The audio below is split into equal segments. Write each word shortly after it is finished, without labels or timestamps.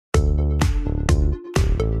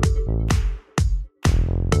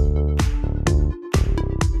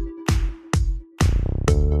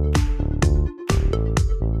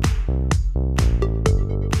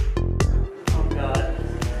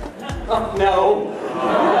No.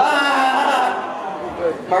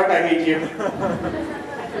 Mark, I hate you.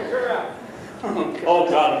 Oh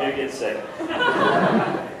God, I'm gonna get sick.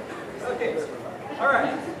 Okay, all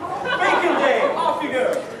right. Bacon day, off you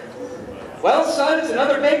go. Well, son, it's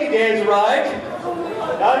another bacon day has arrived.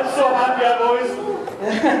 I'm so happy I've always...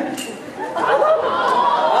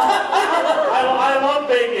 I love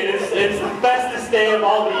bacon. It's the bestest day of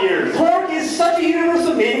all the years. Pork is such a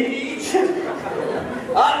universal meat.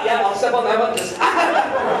 Yeah, I'll step on that one. Just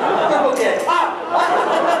okay.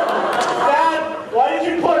 Dad, why did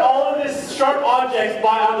you put all of this sharp objects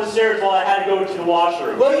on the stairs while I had to go to the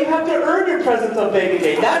washroom? Well, you have to earn your presence on bacon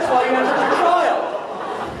day. That's why you have such a trial.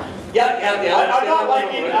 Yeah. I'm not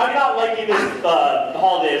liking this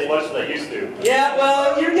holiday as much as I used to. Yeah,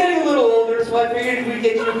 well, you're getting a little older, so I figured we'd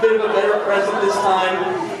get you a bit of a better present this time.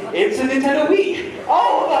 It's a Nintendo Wii.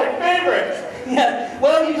 Oh, my favorite! Yeah,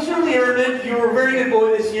 well, you certainly earned it. You were a very good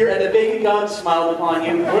boy this year, and the bacon god smiled upon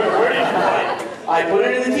you. Where did you put it? I put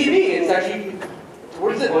it in the TV. It's actually...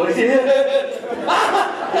 Where is it?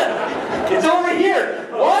 It's over here.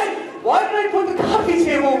 Why did I put the coffee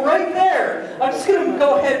table right there? I'm just going to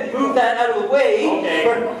go ahead and move that out of the way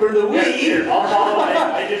for the Wii. Here, I'll follow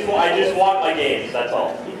I just want my games, that's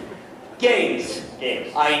all. Games.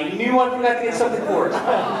 I knew I forgot to get something for it.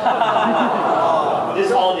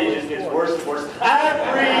 This holiday just gets worse and worse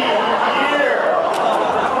every year.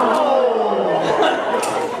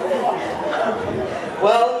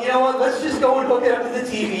 Well, you know what? Let's just go and hook it up to the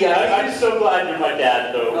TV. I'm so glad you're my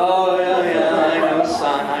dad, though. Oh, yeah, I know,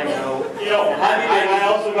 son, I know. You know, I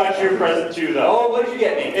also got you a present, too, though. Oh, what did you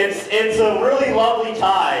get me? It's a really lovely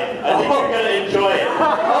tie. I think you're going to enjoy it.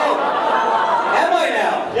 Oh, am I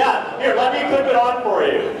now? Yeah, here, let me clip it on for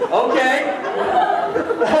you. Okay.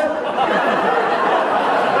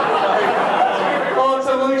 Oh,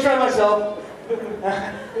 so let me try myself.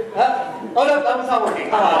 Oh, no, that was not working.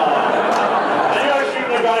 I knew I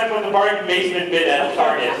shouldn't have got it from the bargain basement bin at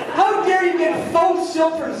Target. How dare you get faux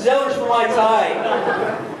silk from Zellers for my tie?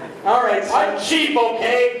 All right, so I'm cheap,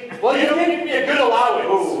 okay? Well, you don't give me a good allowance.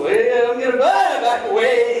 Oh, I'm gonna back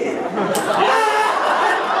away.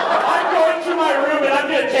 I'm going to my room and I'm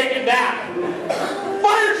gonna take a nap.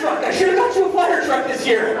 Fire truck! I should have got you a fire truck this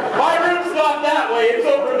year. My room's not that way, it's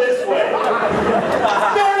over this way.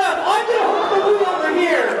 Fair enough, I'm gonna hook the Wii over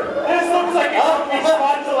here. This looks like a comfy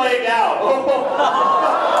spot to lay down.